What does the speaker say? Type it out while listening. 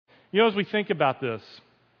As we think about this,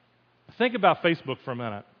 think about Facebook for a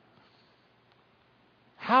minute.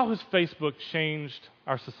 How has Facebook changed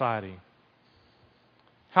our society?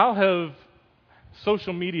 How have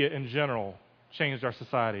social media in general changed our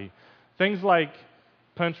society? Things like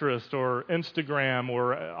Pinterest or Instagram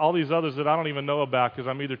or all these others that I don't even know about because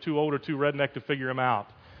I'm either too old or too redneck to figure them out.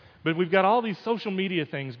 But we've got all these social media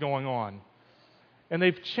things going on. And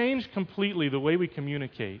they've changed completely the way we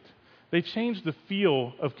communicate. They've changed the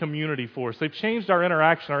feel of community for us. They've changed our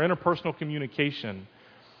interaction, our interpersonal communication.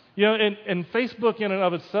 And Facebook in and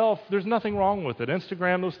of itself, there's nothing wrong with it.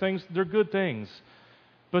 Instagram, those things, they're good things.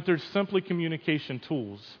 But they're simply communication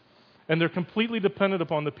tools. And they're completely dependent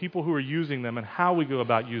upon the people who are using them and how we go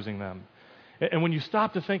about using them. And when you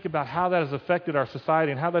stop to think about how that has affected our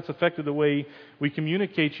society and how that's affected the way we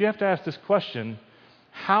communicate, you have to ask this question: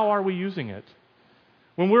 how are we using it?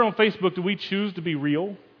 When we're on Facebook, do we choose to be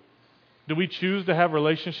real? Do we choose to have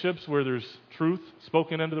relationships where there's truth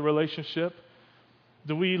spoken into the relationship?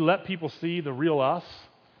 Do we let people see the real us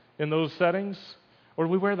in those settings? Or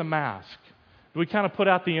do we wear the mask? Do we kind of put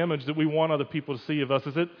out the image that we want other people to see of us?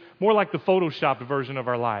 Is it more like the Photoshopped version of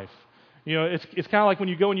our life? It's kind of like when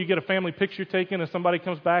you go and you get a family picture taken and somebody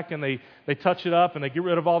comes back and they touch it up and they get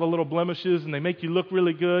rid of all the little blemishes and they make you look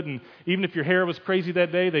really good, and even if your hair was crazy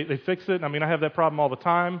that day, they fix it. I mean, I have that problem all the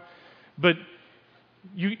time. But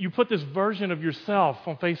you put this version of yourself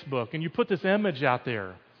on Facebook and you put this image out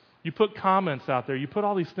there. You put comments out there. You put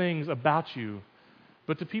all these things about you.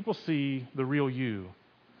 But do people see the real you?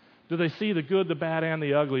 Do they see the good, the bad, and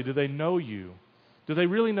the ugly? Do they know you? Do they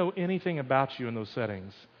really know anything about you in those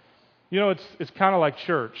settings? It's kind of like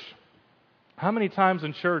church. How many times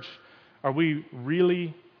in church are we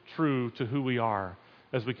really true to who we are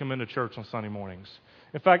as we come into church on Sunday mornings?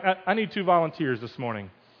 In fact, I need 2 volunteers this morning.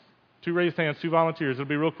 2 raised hands, 2 volunteers. It'll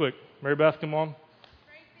be real quick. Mary Beth, come on.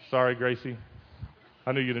 Gracie. Sorry, Gracie.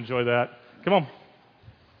 I knew you'd enjoy that. Come on.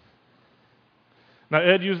 Now,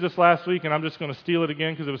 Ed used this last week, and I'm just going to steal it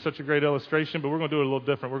again because it was such a great illustration, but we're going to do it a little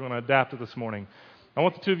different. We're going to adapt it this morning. I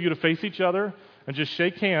want the 2 of you to face each other and just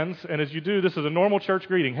shake hands. And as you do, this is a normal church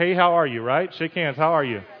greeting. Hey, how are you, right? Shake hands. How are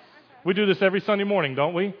you? We do this every Sunday morning,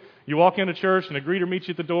 don't we? You walk into church, and a greeter meets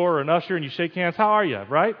you at the door or an usher, and you shake hands. How are you,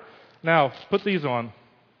 right? Now, put these on.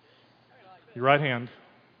 Your right hand.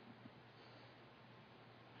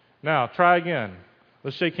 Now, try again.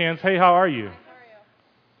 Let's shake hands. Hey, how are you?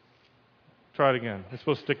 Try it again. It's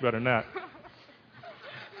supposed to stick better than that.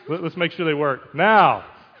 Let's make sure they work. Now,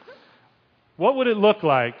 what would it look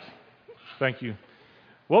like? Thank you.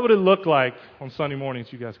 What would it look like on Sunday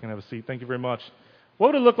mornings? You guys can have a seat. Thank you very much. What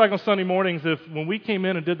would it look like on Sunday mornings if when we came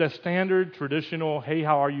in and did that standard, traditional, hey,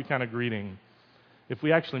 how are you kind of greeting, if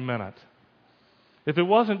we actually meant it? If it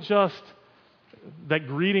wasn't just that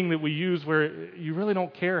greeting that we use where you really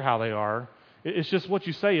don't care how they are. It's just what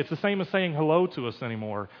you say. It's the same as saying hello to us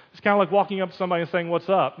anymore. It's kind of like walking up to somebody and saying, what's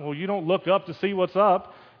up? Well, you don't look up to see what's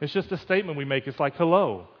up. It's just a statement we make. It's like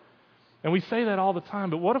hello. And we say that all the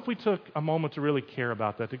time. But what if we took a moment to really care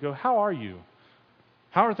about that, to go, how are you?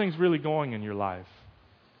 How are things really going in your life?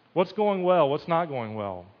 What's going well? What's not going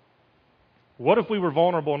well? What if we were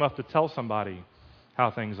vulnerable enough to tell somebody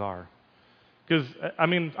how things are? Because,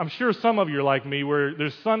 I'm sure some of you are like me, where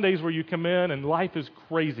there's Sundays where you come in and life is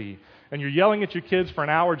crazy, and you're yelling at your kids for an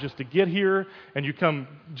hour just to get here, and you come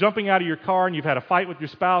jumping out of your car, and you've had a fight with your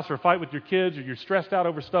spouse or a fight with your kids, or you're stressed out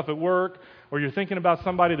over stuff at work, or you're thinking about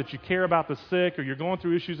somebody that you care about that's sick, or you're going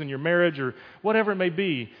through issues in your marriage, or whatever it may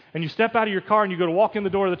be, and you step out of your car and you go to walk in the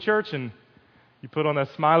door of the church, and you put on that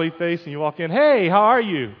smiley face, and you walk in, hey, how are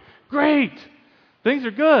you? Great! Things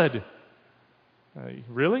are good.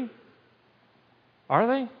 Really? Are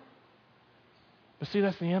they? But see,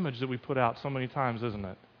 that's the image that we put out so many times, isn't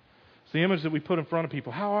it? It's the image that we put in front of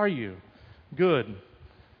people. How are you? Good.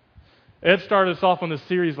 Ed started us off on this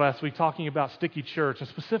series last week talking about Sticky Church and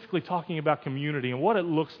specifically talking about community and what it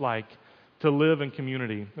looks like to live in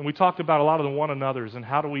community. And we talked about a lot of the one another's and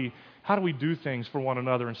how do we do things for one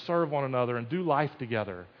another and serve one another and do life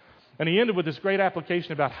together. And he ended with this great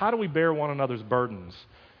application about how do we bear one another's burdens.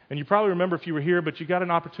 And you probably remember if you were here, but you got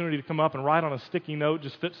an opportunity to come up and write on a sticky note,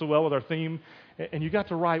 just fits so well with our theme, and you got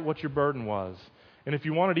to write what your burden was. And if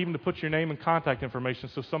you wanted even to put your name and contact information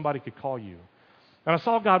so somebody could call you. And I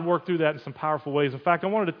saw God work through that in some powerful ways. In fact, I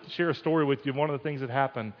wanted to share a story with you of one of the things that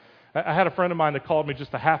happened. I had a friend of mine that called me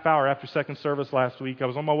just a half hour after second service last week. I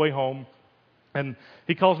was on my way home, and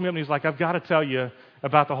he calls me up and he's like, I've got to tell you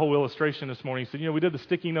about the whole illustration this morning. He said, we did the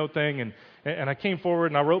sticky note thing, and I came forward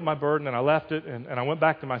and I wrote my burden and I left it and I went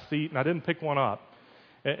back to my seat and I didn't pick one up.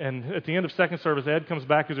 And at the end of second service, Ed comes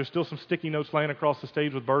back because there's still some sticky notes laying across the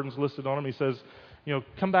stage with burdens listed on them. He says,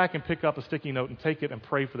 come back and pick up a sticky note and take it and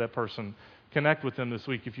pray for that person. Connect with them this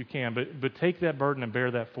week if you can, but take that burden and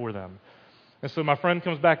bear that for them. And so my friend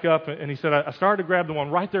comes back up, and he said, I started to grab the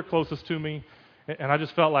one right there closest to me, and I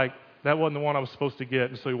just felt like that wasn't the one I was supposed to get.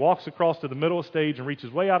 And so he walks across to the middle of the stage and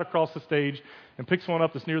reaches way out across the stage and picks one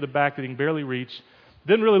up that's near the back that he can barely reach.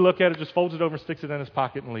 Didn't really look at it, just folds it over and sticks it in his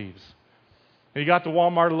pocket and leaves. And he got to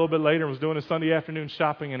Walmart a little bit later and was doing his Sunday afternoon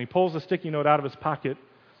shopping, and he pulls a sticky note out of his pocket,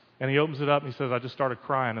 and he opens it up, and he says, I just started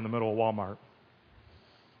crying in the middle of Walmart.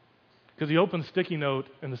 Because he opened the sticky note,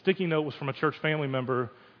 and the sticky note was from a church family member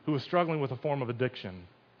who was struggling with a form of addiction.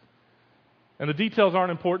 And the details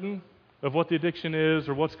aren't important of what the addiction is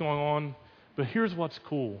or what's going on, but here's what's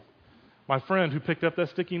cool. My friend who picked up that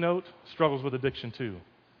sticky note struggles with addiction too,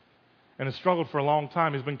 and has struggled for a long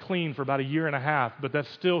time. He's been clean for about 1.5 years, but that's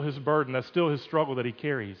still his burden. That's still his struggle that he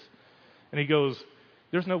carries. And he goes,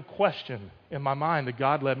 there's no question in my mind that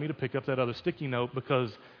God led me to pick up that other sticky note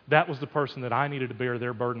because that was the person that I needed to bear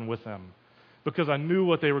their burden with them. Because I knew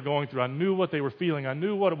what they were going through. I knew what they were feeling. I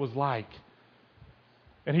knew what it was like.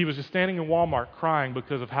 And he was just standing in Walmart crying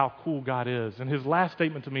because of how cool God is. And his last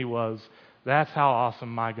statement to me was, that's how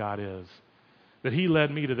awesome my God is. That he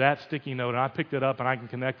led me to that sticky note, and I picked it up, and I can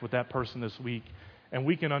connect with that person this week, and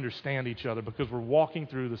we can understand each other because we're walking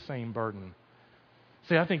through the same burden.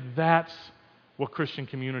 See, I think that's what Christian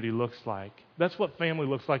community looks like. That's what family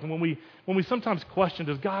looks like. And when we sometimes question,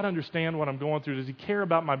 does God understand what I'm going through? Does he care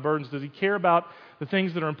about my burdens? Does he care about the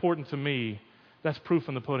things that are important to me? That's proof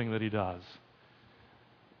in the pudding that he does.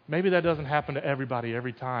 Maybe that doesn't happen to everybody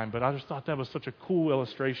every time, but I just thought that was such a cool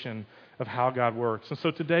illustration of how God works. And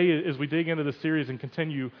so today, as we dig into this series and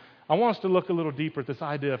continue, I want us to look a little deeper at this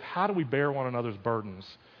idea of how do we bear one another's burdens?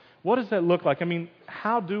 What does that look like? I mean,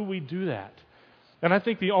 how do we do that? And I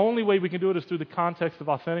think the only way we can do it is through the context of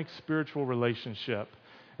authentic spiritual relationship.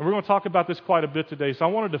 And we're going to talk about this quite a bit today. So I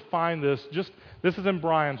want to define this. This is in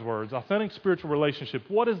Brian's words. Authentic spiritual relationship.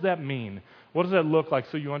 What does that mean? What does that look like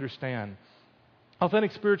so you understand?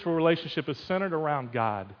 Authentic spiritual relationship is centered around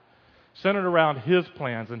God, centered around his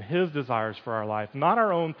plans and his desires for our life. Not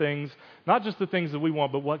our own things, not just the things that we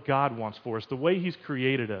want, but what God wants for us, the way he's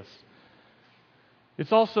created us.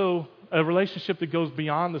 It's also a relationship that goes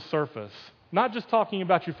beyond the surface. Not just talking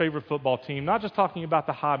about your favorite football team, not just talking about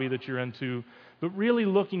the hobby that you're into, but really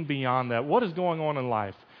looking beyond that. What is going on in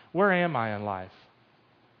life? Where am I in life?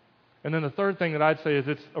 And then the third thing that I'd say is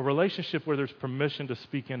it's a relationship where there's permission to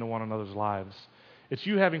speak into one another's lives. It's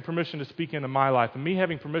you having permission to speak into my life and me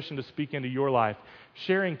having permission to speak into your life,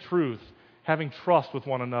 sharing truth, having trust with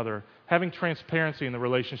one another, having transparency in the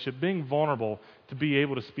relationship, being vulnerable to be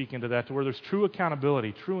able to speak into that, to where there's true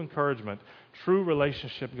accountability, true encouragement, true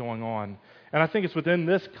relationship going on. And I think it's within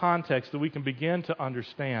this context that we can begin to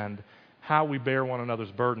understand how we bear one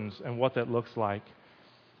another's burdens and what that looks like.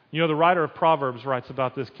 You know, the writer of Proverbs writes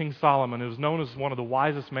about this, King Solomon, who was known as one of the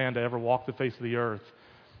wisest men to ever walk the face of the earth.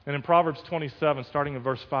 And in Proverbs 27, starting in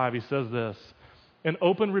verse 5, he says this, an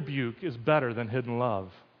open rebuke is better than hidden love.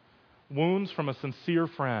 Wounds from a sincere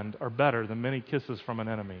friend are better than many kisses from an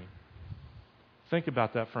enemy. Think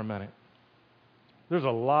about that for a minute. There's a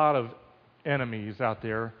lot of enemies out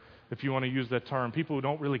there, if you want to use that term, people who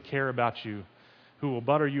don't really care about you, who will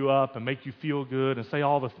butter you up and make you feel good and say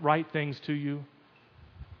all the right things to you.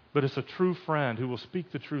 But it's a true friend who will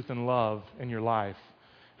speak the truth in love in your life,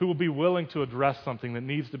 who will be willing to address something that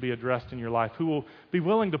needs to be addressed in your life, who will be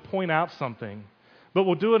willing to point out something, but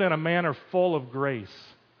will do it in a manner full of grace.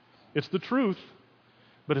 It's the truth,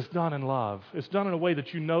 but it's done in love. It's done in a way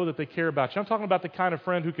that you know that they care about you. I'm talking about the kind of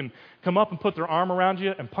friend who can come up and put their arm around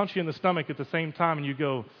you and punch you in the stomach at the same time, and you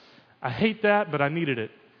go, I hate that, but I needed it.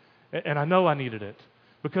 And I know I needed it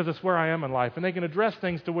because it's where I am in life. And they can address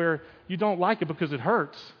things to where you don't like it because it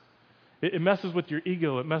hurts. It messes with your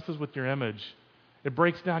ego. It messes with your image. It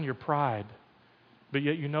breaks down your pride, but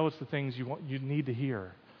yet you know it's the things you need to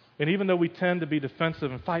hear. And even though we tend to be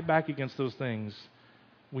defensive and fight back against those things,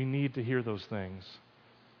 we need to hear those things.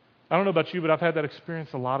 I don't know about you, but I've had that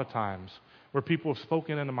experience a lot of times where people have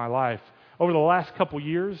spoken into my life. Over the last couple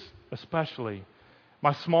years, especially,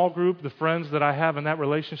 my small group, the friends that I have in that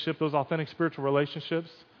relationship, those authentic spiritual relationships,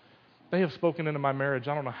 they have spoken into my marriage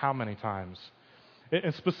I don't know how many times,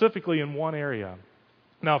 and specifically in one area.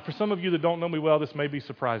 Now, for some of you that don't know me well, this may be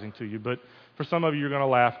surprising to you, but for some of you, you're going to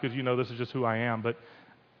laugh because you know this is just who I am. But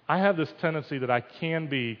I have this tendency that I can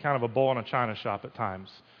be kind of a bull in a china shop at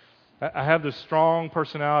times. I have this strong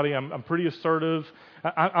personality. I'm pretty assertive.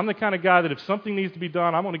 I'm the kind of guy that if something needs to be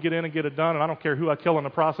done, I'm going to get in and get it done, and I don't care who I kill in the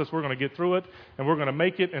process. We're going to get through it, and we're going to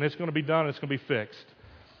make it, and it's going to be done, and it's going to be fixed.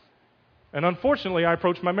 And unfortunately, I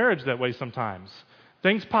approach my marriage that way sometimes.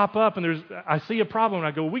 Things pop up and I see a problem and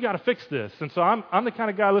I go, we got to fix this. And so I'm the kind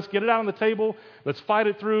of guy, let's get it out on the table. Let's fight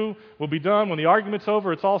it through. We'll be done. When the argument's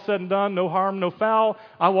over, it's all said and done. No harm, no foul.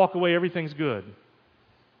 I walk away. Everything's good.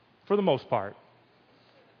 For the most part.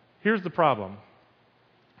 Here's the problem.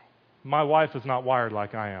 My wife is not wired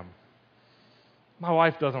like I am. My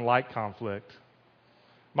wife doesn't like conflict.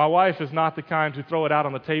 My wife is not the kind to throw it out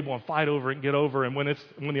on the table and fight over it and get over. And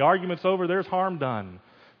when the argument's over, there's harm done.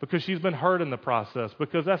 Because she's been hurt in the process,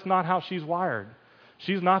 because that's not how she's wired.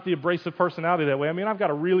 She's not the abrasive personality that way. I mean, I've got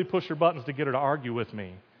to really push her buttons to get her to argue with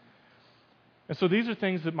me. And so these are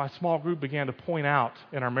things that my small group began to point out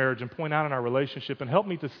in our marriage and point out in our relationship and help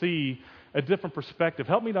me to see a different perspective,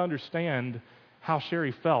 help me to understand how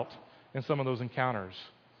Sherry felt in some of those encounters.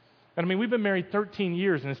 And I mean, we've been married 13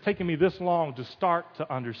 years, and it's taken me this long to start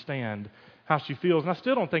to understand how she feels. And I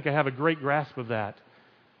still don't think I have a great grasp of that.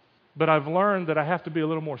 But I've learned that I have to be a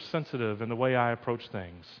little more sensitive in the way I approach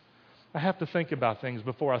things. I have to think about things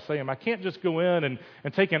before I say them. I can't just go in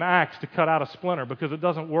and take an axe to cut out a splinter because it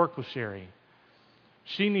doesn't work with Sherry.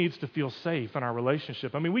 She needs to feel safe in our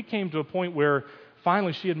relationship. I mean, we came to a point where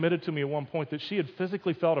finally she admitted to me at one point that she had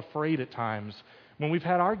physically felt afraid at times when we've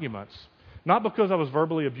had arguments. Not because I was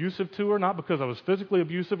verbally abusive to her, not because I was physically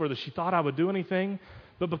abusive or that she thought I would do anything,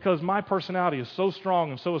 but because my personality is so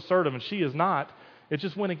strong and so assertive and she is not. It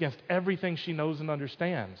just went against everything she knows and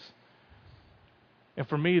understands. And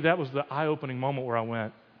for me, that was the eye-opening moment where I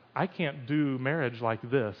went, I can't do marriage like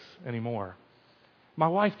this anymore. My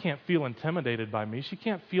wife can't feel intimidated by me. She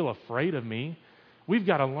can't feel afraid of me. We've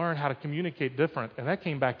got to learn how to communicate different. And that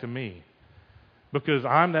came back to me. Because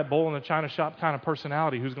I'm that bull in the china shop kind of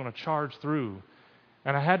personality who's going to charge through.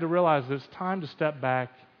 And I had to realize that it's time to step back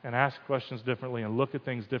and ask questions differently and look at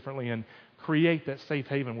things differently and create that safe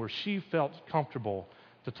haven where she felt comfortable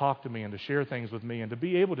to talk to me and to share things with me and to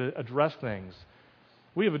be able to address things.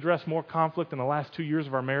 We have addressed more conflict in the last 2 years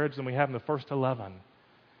of our marriage than we have in the first 11.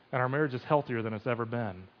 And our marriage is healthier than it's ever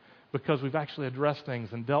been because we've actually addressed things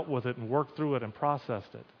and dealt with it and worked through it and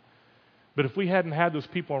processed it. But if we hadn't had those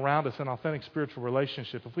people around us in authentic spiritual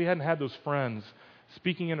relationship, if we hadn't had those friends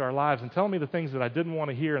speaking into our lives and telling me the things that I didn't want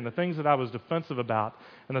to hear and the things that I was defensive about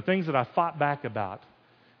and the things that I fought back about,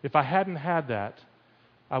 if I hadn't had that,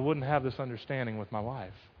 I wouldn't have this understanding with my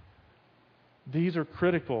wife. These are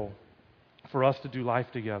critical for us to do life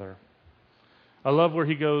together. I love where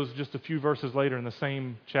he goes just a few verses later in the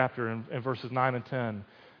same chapter in verses 9 and 10.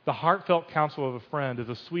 The heartfelt counsel of a friend is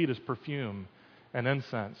as sweet as perfume and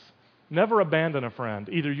incense. Never abandon a friend,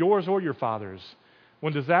 either yours or your father's.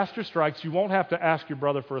 When disaster strikes, you won't have to ask your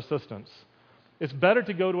brother for assistance. It's better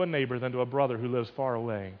to go to a neighbor than to a brother who lives far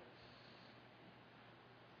away.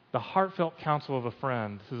 The heartfelt counsel of a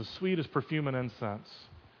friend is as sweet as perfume and incense.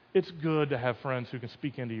 It's good to have friends who can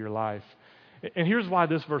speak into your life. And here's why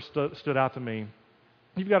this verse stood out to me.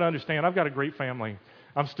 You've got to understand, I've got a great family.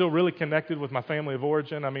 I'm still really connected with my family of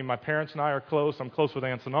origin. I mean, my parents and I are close. I'm close with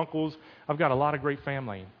aunts and uncles. I've got a lot of great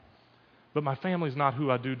family. But my family's not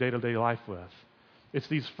who I do day-to-day life with. It's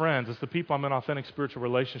these friends. It's the people I'm in authentic spiritual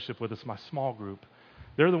relationship with. It's my small group.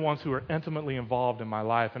 They're the ones who are intimately involved in my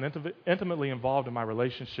life and intimately involved in my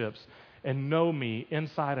relationships and know me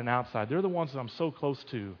inside and outside. They're the ones that I'm so close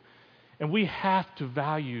to. And we have to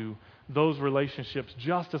value those relationships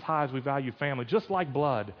just as high as we value family, just like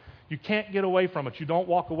blood. You can't get away from it. You don't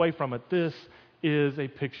walk away from it. This is a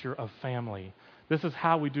picture of family. This is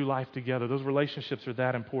how we do life together. Those relationships are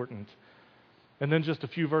that important. And then just a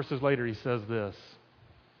few verses later, he says this.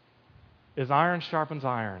 As iron sharpens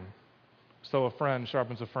iron, so a friend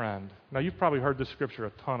sharpens a friend. Now, you've probably heard this scripture a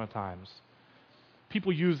ton of times.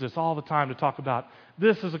 People use this all the time to talk about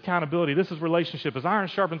this is accountability, this is relationship. As iron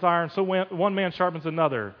sharpens iron, so one man sharpens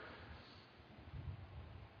another.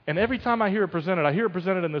 And every time I hear it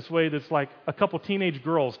presented in this way that's like a couple teenage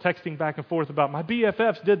girls texting back and forth about my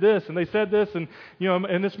BFFs did this and they said this and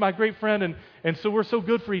and it's my great friend and so we're so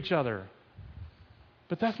good for each other.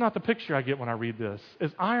 But that's not the picture I get when I read this.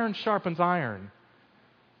 As iron sharpens iron.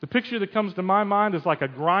 The picture that comes to my mind is like a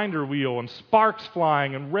grinder wheel and sparks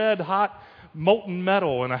flying and red hot molten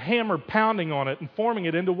metal and a hammer pounding on it and forming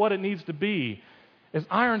it into what it needs to be. As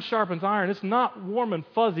iron sharpens iron, it's not warm and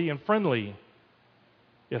fuzzy and friendly.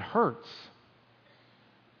 It hurts.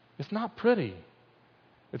 It's not pretty.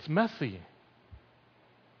 It's messy.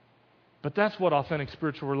 But that's what authentic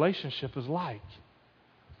spiritual relationship is like.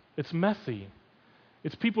 It's messy.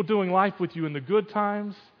 It's people doing life with you in the good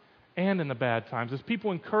times and in the bad times. It's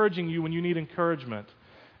people encouraging you when you need encouragement.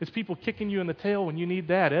 It's people kicking you in the tail when you need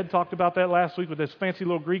that. Ed talked about that last week with this fancy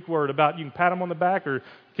little Greek word about you can pat them on the back or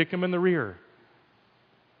kick them in the rear.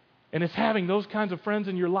 And it's having those kinds of friends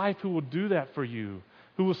in your life who will do that for you,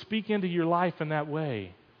 who will speak into your life in that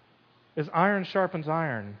way. As iron sharpens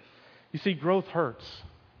iron. You see, growth hurts.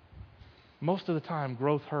 Most of the time,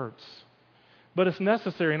 growth hurts. But it's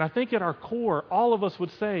necessary, and I think at our core, all of us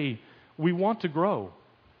would say we want to grow.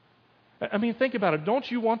 I mean, think about it. Don't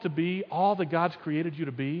you want to be all that God's created you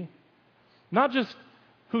to be? Not just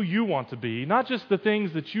who you want to be, not just the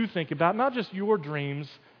things that you think about, not just your dreams,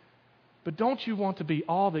 but don't you want to be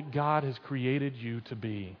all that God has created you to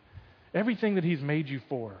be? Everything that He's made you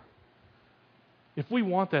for. If we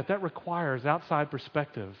want that, that requires outside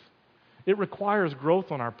perspective. It requires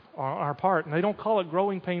growth on our part, and they don't call it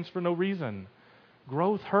growing pains for no reason.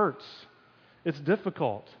 Growth hurts. It's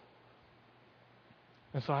difficult.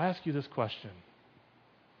 And so I ask you this question.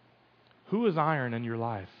 Who is iron in your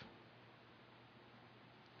life?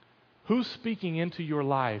 Who's speaking into your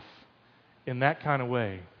life in that kind of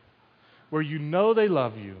way? Where you know they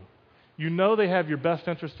love you. You know they have your best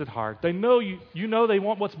interest at heart. They know you know they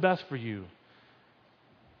want what's best for you.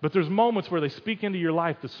 But there's moments where they speak into your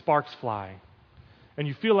life that sparks fly. And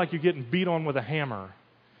you feel like you're getting beat on with a hammer.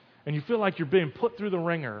 And you feel like you're being put through the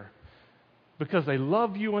ringer because they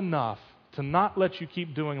love you enough to not let you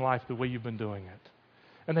keep doing life the way you've been doing it.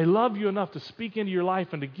 And they love you enough to speak into your life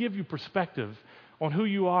and to give you perspective on who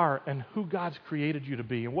you are and who God's created you to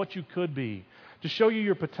be and what you could be, to show you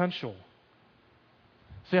your potential.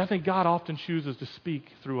 See, I think God often chooses to speak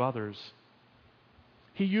through others.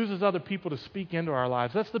 He uses other people to speak into our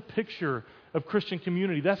lives. That's the picture of Christian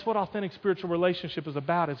community. That's what authentic spiritual relationship is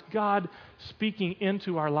about. It's God speaking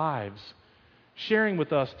into our lives, sharing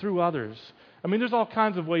with us through others. I mean, there's all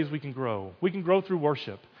kinds of ways we can grow. We can grow through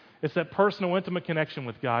worship. It's that personal, intimate connection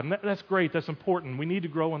with God. And that's great. That's important. We need to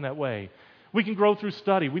grow in that way. We can grow through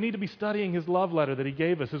study. We need to be studying His love letter that He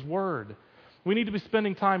gave us, His Word. We need to be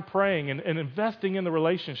spending time praying and investing in the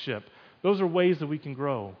relationship. Those are ways that we can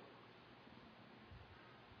grow.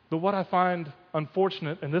 But what I find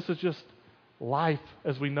unfortunate, and this is just life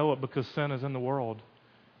as we know it because sin is in the world,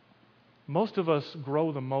 most of us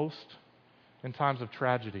grow the most in times of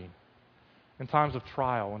tragedy, in times of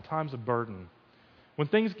trial, in times of burden. When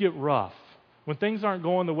things get rough, when things aren't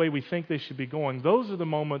going the way we think they should be going, those are the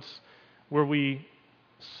moments where we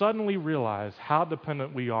suddenly realize how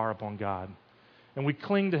dependent we are upon God. And we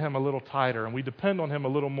cling to Him a little tighter, and we depend on Him a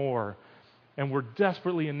little more. And we're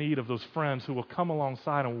desperately in need of those friends who will come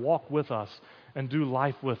alongside and walk with us and do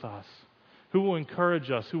life with us, who will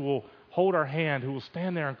encourage us, who will hold our hand, who will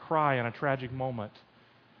stand there and cry in a tragic moment.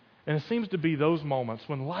 And it seems to be those moments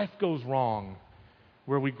when life goes wrong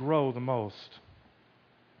where we grow the most.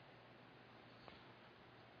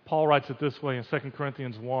 Paul writes it this way in 2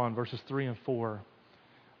 Corinthians 1, verses 3 and 4.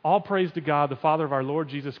 All praise to God, the Father of our Lord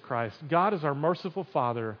Jesus Christ. God is our merciful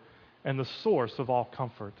Father and the source of all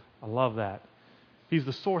comfort. I love that. He's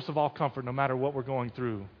the source of all comfort no matter what we're going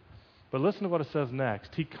through. But listen to what it says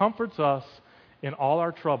next. He comforts us in all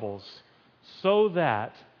our troubles so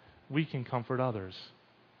that we can comfort others.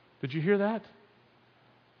 Did you hear that?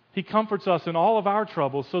 He comforts us in all of our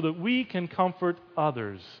troubles so that we can comfort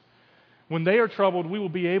others. When they are troubled, we will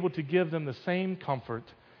be able to give them the same comfort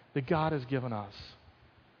that God has given us.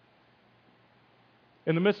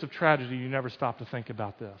 In the midst of tragedy, you never stop to think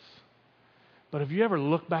about this. But have you ever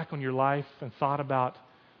looked back on your life and thought about,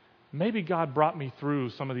 maybe God brought me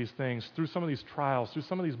through some of these things, through some of these trials, through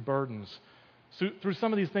some of these burdens, through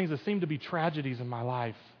some of these things that seem to be tragedies in my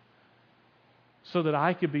life, so that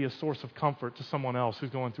I could be a source of comfort to someone else who's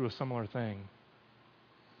going through a similar thing.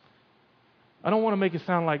 I don't want to make it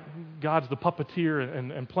sound like God's the puppeteer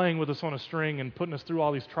and playing with us on a string and putting us through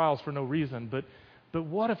all these trials for no reason, but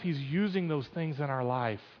what if He's using those things in our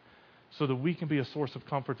life so that we can be a source of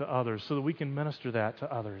comfort to others, so that we can minister that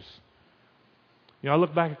to others? You know, I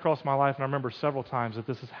look back across my life and I remember several times that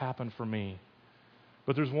this has happened for me.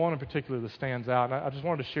 But there's one in particular that stands out, and I just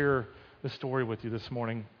wanted to share this story with you this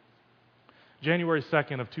morning. January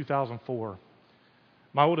 2nd of 2004,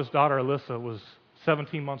 my oldest daughter, Alyssa, was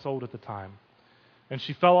 17 months old at the time. And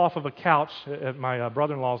she fell off of a couch at my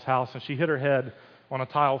brother-in-law's house, and she hit her head on a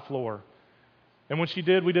tile floor. And when she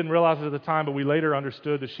did, we didn't realize it at the time, but we later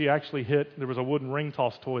understood that she actually there was a wooden ring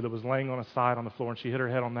toss toy that was laying on its side on the floor, and she hit her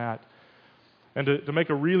head on that. And to make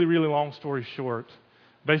a really, really long story short,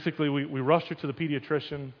 basically we rushed her to the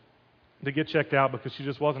pediatrician to get checked out because she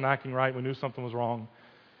just wasn't acting right. We knew something was wrong.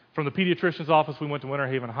 From the pediatrician's office, we went to Winter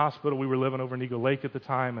Haven Hospital. We were living over in Eagle Lake at the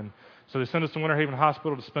time, and so they sent us to Winter Haven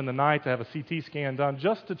Hospital to spend the night, to have a CT scan done,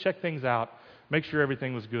 just to check things out, make sure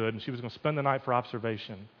everything was good, and she was going to spend the night for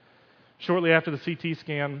observation. Shortly after the CT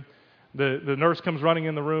scan, the nurse comes running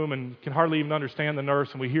in the room and can hardly even understand the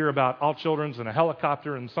nurse, and we hear about All Children's and a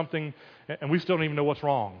helicopter and something, and we still don't even know what's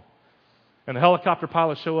wrong. And the helicopter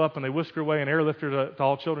pilots show up, and they whisk her away and airlift her to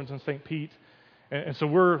All Children's in St. Pete. And so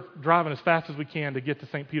we're driving as fast as we can to get to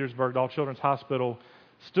St. Petersburg, to All Children's Hospital,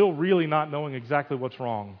 still really not knowing exactly what's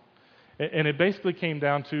wrong. And it basically came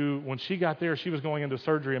down to when she got there, she was going into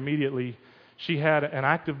surgery immediately. She had an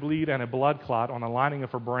active bleed and a blood clot on the lining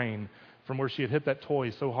of her brain from where she had hit that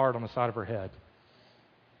toy so hard on the side of her head.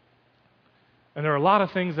 And there are a lot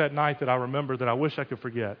of things that night that I remember that I wish I could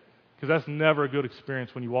forget, because that's never a good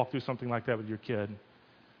experience when you walk through something like that with your kid.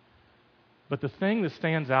 But the thing that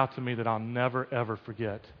stands out to me that I'll never, ever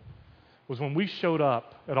forget was when we showed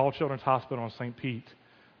up at All Children's Hospital in St. Pete,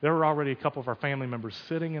 there were already a couple of our family members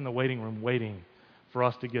sitting in the waiting room waiting for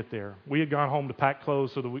us to get there. We had gone home to pack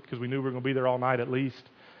clothes because we knew we were going to be there all night at least.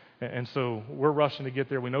 And so we're rushing to get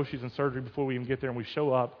there. We know she's in surgery before we even get there, and we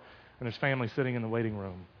show up, and there's family sitting in the waiting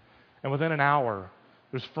room. And within an hour,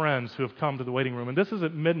 there's friends who have come to the waiting room. And this is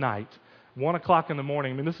at midnight, 1 o'clock in the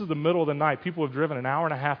morning. I mean, this is the middle of the night. People have driven an hour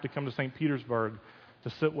and a half to come to St. Petersburg to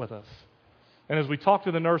sit with us. And as we talk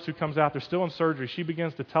to the nurse who comes out, they're still in surgery, she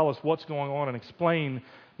begins to tell us what's going on and explain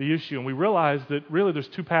the issue. And we realize that really there's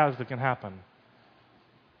two paths that can happen.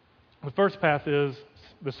 The first path is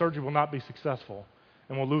the surgery will not be successful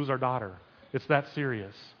and we'll lose our daughter. It's that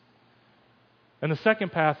serious. And the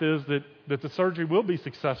second path is that the surgery will be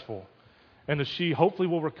successful and that she hopefully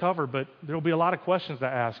will recover, but there will be a lot of questions to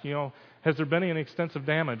ask. Has there been any extensive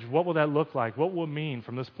damage? What will that look like? What will it mean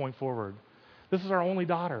from this point forward? This is our only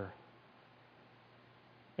daughter.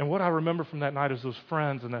 And what I remember from that night is those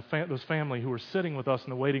friends and those family who were sitting with us in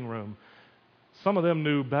the waiting room. Some of them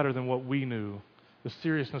knew better than what we knew the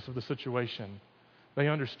seriousness of the situation. They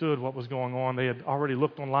understood what was going on. They had already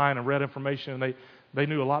looked online and read information, and they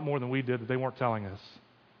knew a lot more than we did that they weren't telling us.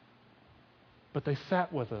 But they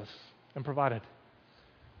sat with us and provided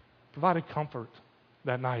comfort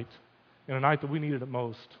that night, in a night that we needed it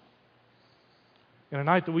most. In a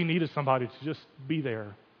night that we needed somebody to just be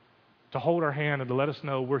there, to hold our hand and to let us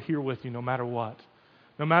know we're here with you no matter what.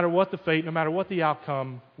 No matter what the fate, no matter what the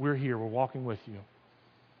outcome, we're here, we're walking with you.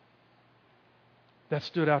 That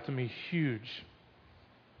stood out to me huge.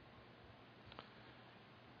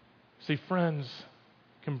 See, friends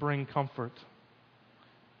can bring comfort.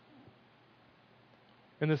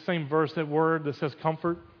 In the same verse, that word that says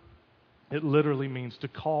comfort, it literally means to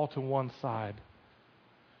call to one side.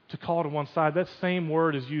 To call to one side. That same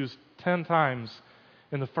word is used 10 times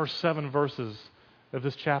in the first 7 verses of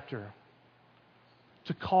this chapter.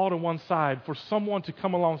 To call to one side, for someone to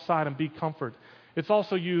come alongside and be comfort. It's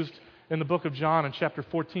also used in the book of John in chapter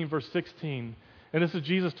 14, verse 16. And this is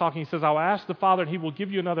Jesus talking. He says, I will ask the Father, and He will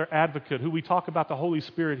give you another advocate, who we talk about the Holy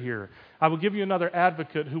Spirit here. I will give you another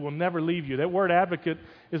advocate who will never leave you. That word advocate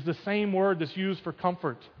is the same word that's used for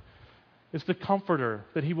comfort. It's the comforter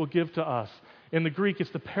that He will give to us. In the Greek,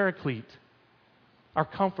 it's the paraclete, our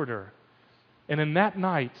comforter. And in that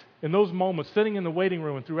night, in those moments, sitting in the waiting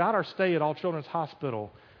room and throughout our stay at All Children's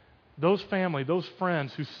Hospital, those family, those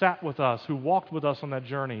friends who sat with us, who walked with us on that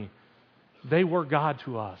journey, they were God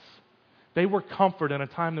to us. They were comfort in a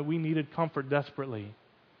time that we needed comfort desperately.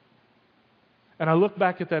 And I look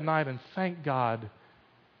back at that night and thank God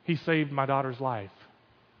He saved my daughter's life.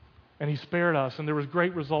 And He spared us, and there was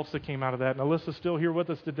great results that came out of that. And Alyssa's still here with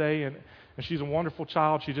us today, and she's a wonderful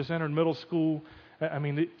child. She just entered middle school. I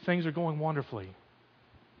mean, things are going wonderfully.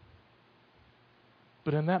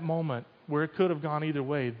 But in that moment, where it could have gone either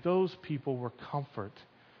way, those people were comfort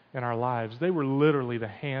in our lives. They were literally the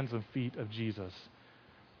hands and feet of Jesus.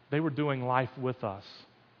 They were doing life with us.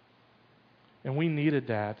 And we needed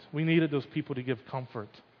that. We needed those people to give comfort.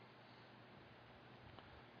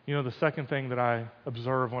 The second thing that I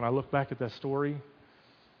observe when I look back at that story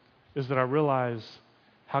is that I realize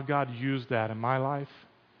how God used that in my life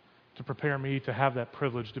to prepare me to have that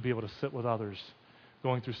privilege to be able to sit with others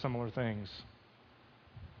going through similar things.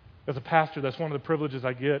 As a pastor, that's one of the privileges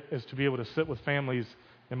I get, is to be able to sit with families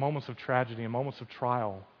in moments of tragedy, in moments of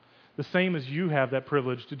trial. The same as you have that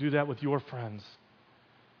privilege to do that with your friends.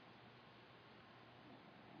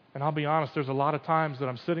 And I'll be honest, there's a lot of times that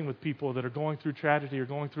I'm sitting with people that are going through tragedy or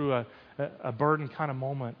going through a burden kind of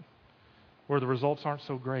moment where the results aren't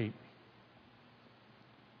so great,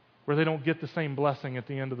 where they don't get the same blessing at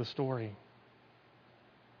the end of the story.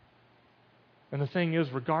 And the thing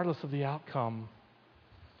is, regardless of the outcome,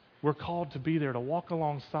 we're called to be there, to walk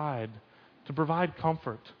alongside, to provide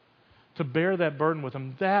comfort, to bear that burden with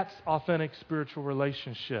them. That's authentic spiritual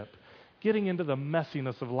relationship. Getting into the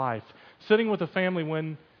messiness of life. Sitting with a family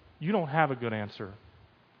when you don't have a good answer.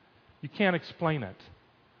 You can't explain it.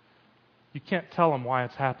 You can't tell them why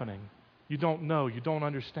it's happening. You don't know. You don't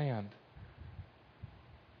understand.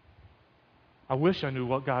 I wish I knew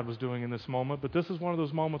what God was doing in this moment, but this is one of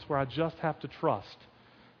those moments where I just have to trust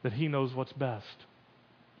that He knows what's best.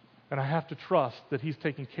 And I have to trust that He's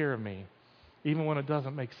taking care of me, even when it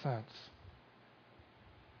doesn't make sense.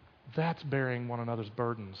 That's bearing one another's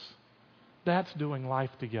burdens. That's doing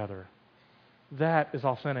life together. That is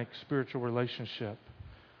authentic spiritual relationship.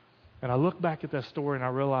 And I look back at that story and I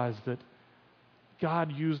realize that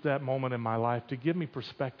God used that moment in my life to give me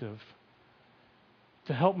perspective,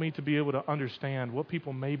 to help me to be able to understand what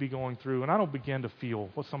people may be going through. And I don't begin to feel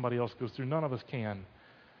what somebody else goes through. None of us can.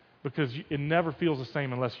 Because it never feels the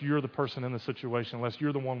same unless you're the person in the situation, unless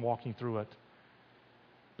you're the one walking through it.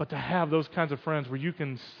 But to have those kinds of friends where you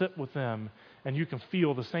can sit with them and you can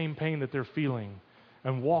feel the same pain that they're feeling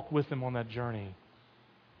and walk with them on that journey,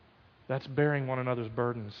 that's bearing one another's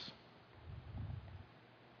burdens.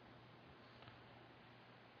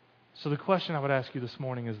 So the question I would ask you this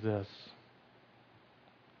morning is this: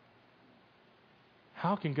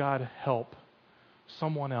 how can God help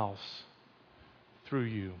someone else through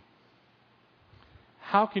you?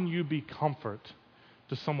 How can you be comfort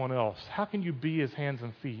to someone else? How can you be His hands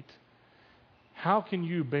and feet? How can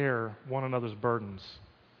you bear one another's burdens?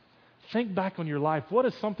 Think back on your life. What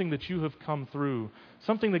is something that you have come through,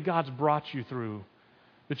 something that God's brought you through,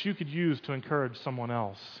 that you could use to encourage someone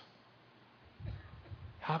else?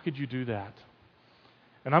 How could you do that?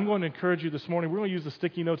 And I'm going to encourage you this morning. We're going to use the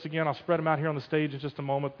sticky notes again. I'll spread them out here on the stage in just a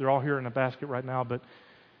moment. They're all here in a basket right now. But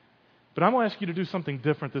I'm going to ask you to do something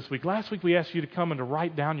different this week. Last week we asked you to come and to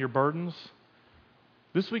write down your burdens.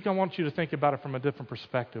 This week I want you to think about it from a different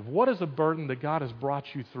perspective. What is a burden that God has brought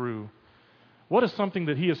you through? What is something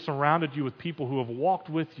that He has surrounded you with people who have walked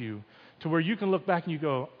with you to where you can look back and you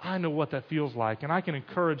go, I know what that feels like, and I can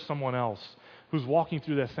encourage someone else who's walking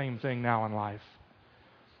through that same thing now in life.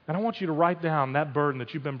 And I want you to write down that burden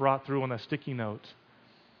that you've been brought through on that sticky note.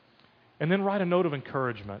 And then write a note of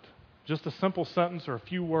encouragement. Just a simple sentence or a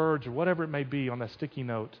few words or whatever it may be on that sticky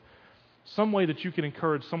note. Some way that you can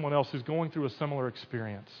encourage someone else who's going through a similar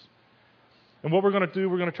experience. And what we're going to do,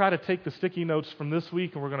 we're going to try to take the sticky notes from this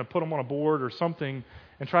week and we're going to put them on a board or something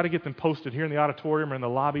and try to get them posted here in the auditorium or in the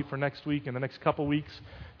lobby for next week and the next couple weeks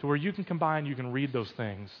to where you can combine, you can read those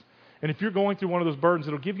things. And if you're going through one of those burdens,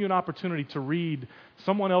 it'll give you an opportunity to read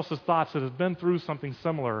someone else's thoughts that has been through something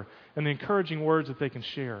similar and the encouraging words that they can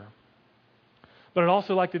share. But I'd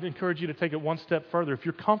also like to encourage you to take it one step further. If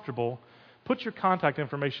you're comfortable, put your contact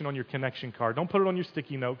information on your connection card. Don't put it on your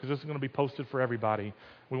sticky note because this is going to be posted for everybody.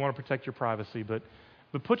 We want to protect your privacy. But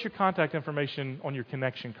put your contact information on your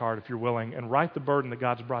connection card if you're willing and write the burden that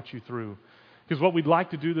God's brought you through. Because what we'd like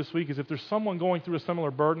to do this week is if there's someone going through a similar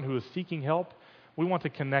burden who is seeking help, we want to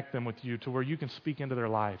connect them with you to where you can speak into their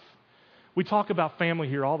life. We talk about family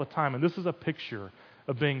here all the time, and this is a picture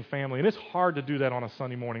of being family. And it's hard to do that on a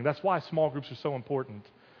Sunday morning. That's why small groups are so important.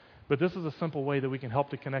 But this is a simple way that we can help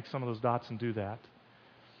to connect some of those dots and do that.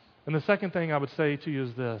 And the second thing I would say to you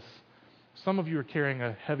is this. Some of you are carrying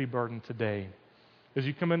a heavy burden today. As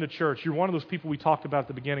you come into church, you're one of those people we talked about at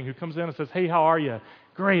the beginning who comes in and says, hey, how are you?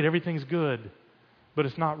 Great, everything's good. But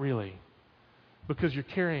it's not really. Because you're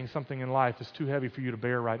carrying something in life that's too heavy for you to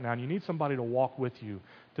bear right now. And you need somebody to walk with you,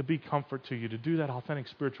 to be comfort to you, to do that authentic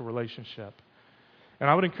spiritual relationship. And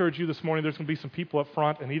I would encourage you this morning, there's going to be some people up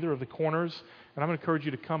front in either of the corners, and I'm going to encourage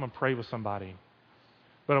you to come and pray with somebody.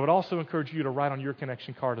 But I would also encourage you to write on your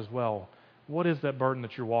connection card as well, what is that burden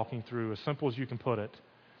that you're walking through, as simple as you can put it.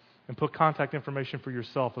 And put contact information for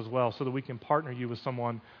yourself as well so that we can partner you with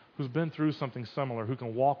someone who's been through something similar, who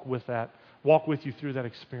can walk with you through that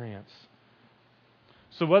experience.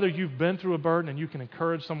 So whether you've been through a burden and you can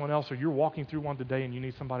encourage someone else or you're walking through one today and you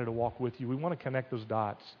need somebody to walk with you, we want to connect those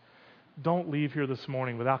dots. Don't leave here this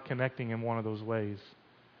morning without connecting in one of those ways.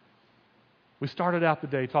 We started out the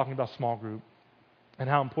day talking about small group and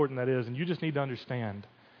how important that is, and you just need to understand,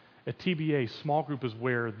 at TBA, small group is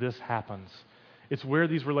where this happens. It's where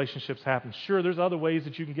these relationships happen. Sure, there's other ways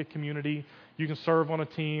that you can get community. You can serve on a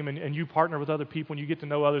team and you partner with other people and you get to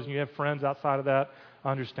know others and you have friends outside of that.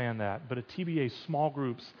 I understand that. But at TBA, small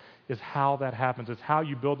groups is how that happens. It's how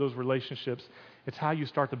you build those relationships. It's how you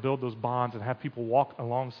start to build those bonds and have people walk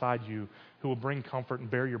alongside you who will bring comfort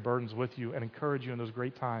and bear your burdens with you and encourage you in those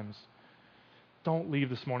great times. Don't leave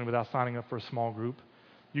this morning without signing up for a small group.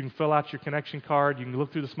 You can fill out your connection card. You can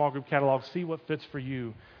look through the small group catalog, see what fits for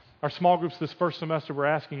you. Our small groups this first semester, we're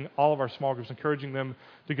asking all of our small groups, encouraging them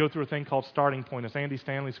to go through a thing called Starting Point. It's Andy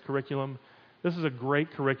Stanley's curriculum. This is a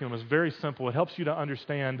great curriculum. It's very simple. It helps you to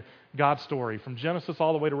understand God's story from Genesis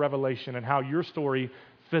all the way to Revelation and how your story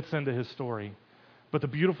fits into His story. But the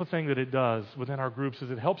beautiful thing that it does within our groups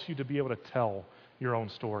is it helps you to be able to tell your own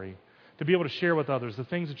story, to be able to share with others the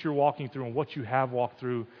things that you're walking through and what you have walked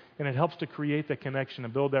through. And it helps to create that connection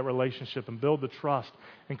and build that relationship and build the trust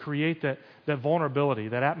and create that vulnerability,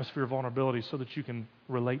 that atmosphere of vulnerability so that you can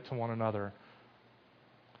relate to one another.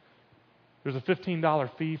 There's a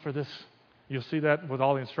 $15 fee for this. You'll see that with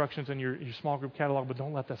all the instructions in your small group catalog, but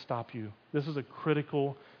don't let that stop you. This is a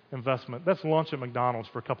critical investment. That's lunch at McDonald's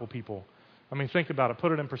for a couple people. I mean, think about it.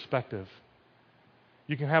 Put it in perspective.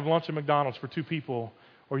 You can have lunch at McDonald's for 2 people,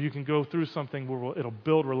 or you can go through something where it'll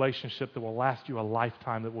build relationship that will last you a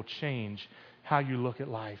lifetime, that will change how you look at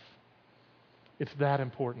life. It's that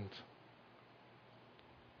important.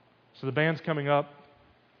 So the band's coming up,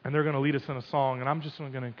 and they're going to lead us in a song, and I'm just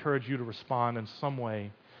going to encourage you to respond in some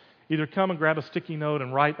way. Either come and grab a sticky note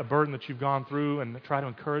and write a burden that you've gone through and try to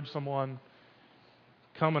encourage someone.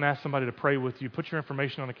 Come and ask somebody to pray with you. Put your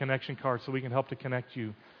information on a connection card so we can help to connect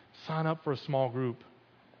you. Sign up for a small group.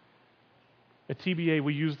 At TBA,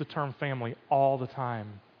 we use the term family all the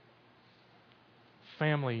time.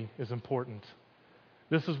 Family is important.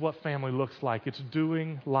 This is what family looks like. It's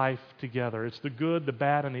doing life together. It's the good, the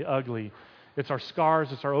bad, and the ugly. It's our scars,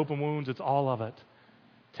 it's our open wounds, it's all of it.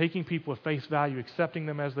 Taking people at face value, accepting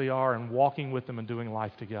them as they are, and walking with them and doing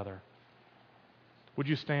life together. Would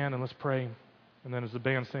you stand and let's pray? And then as the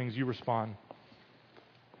band sings, you respond.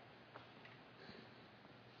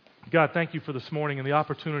 God, thank you for this morning and the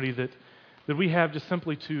opportunity that we have just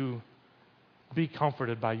simply to be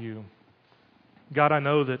comforted by you. God, I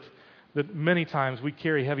know that many times we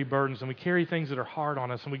carry heavy burdens and we carry things that are hard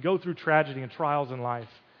on us and we go through tragedy and trials in life.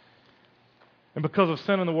 And because of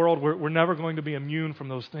sin in the world, we're never going to be immune from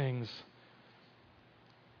those things.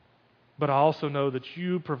 But I also know that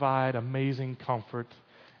you provide amazing comfort.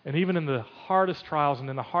 And even in the hardest trials and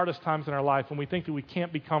in the hardest times in our life, when we think that we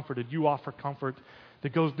can't be comforted, you offer comfort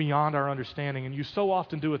that goes beyond our understanding. And you so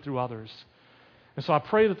often do it through others. And so I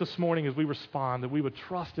pray that this morning as we respond, that we would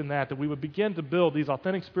trust in that we would begin to build these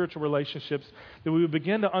authentic spiritual relationships, that we would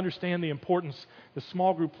begin to understand the importance the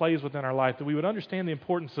small group plays within our life, that we would understand the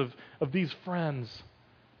importance of these friends,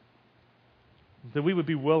 that we would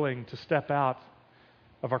be willing to step out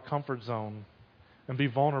of our comfort zone and be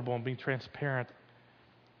vulnerable and be transparent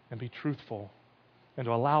and be truthful and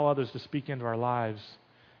to allow others to speak into our lives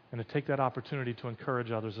and to take that opportunity to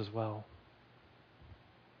encourage others as well.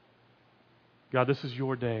 God, this is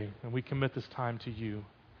your day, and we commit this time to you.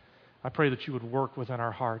 I pray that you would work within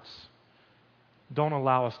our hearts. Don't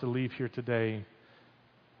allow us to leave here today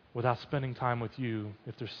without spending time with you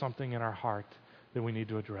if there's something in our heart that we need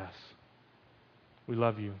to address. We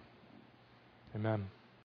love you. Amen.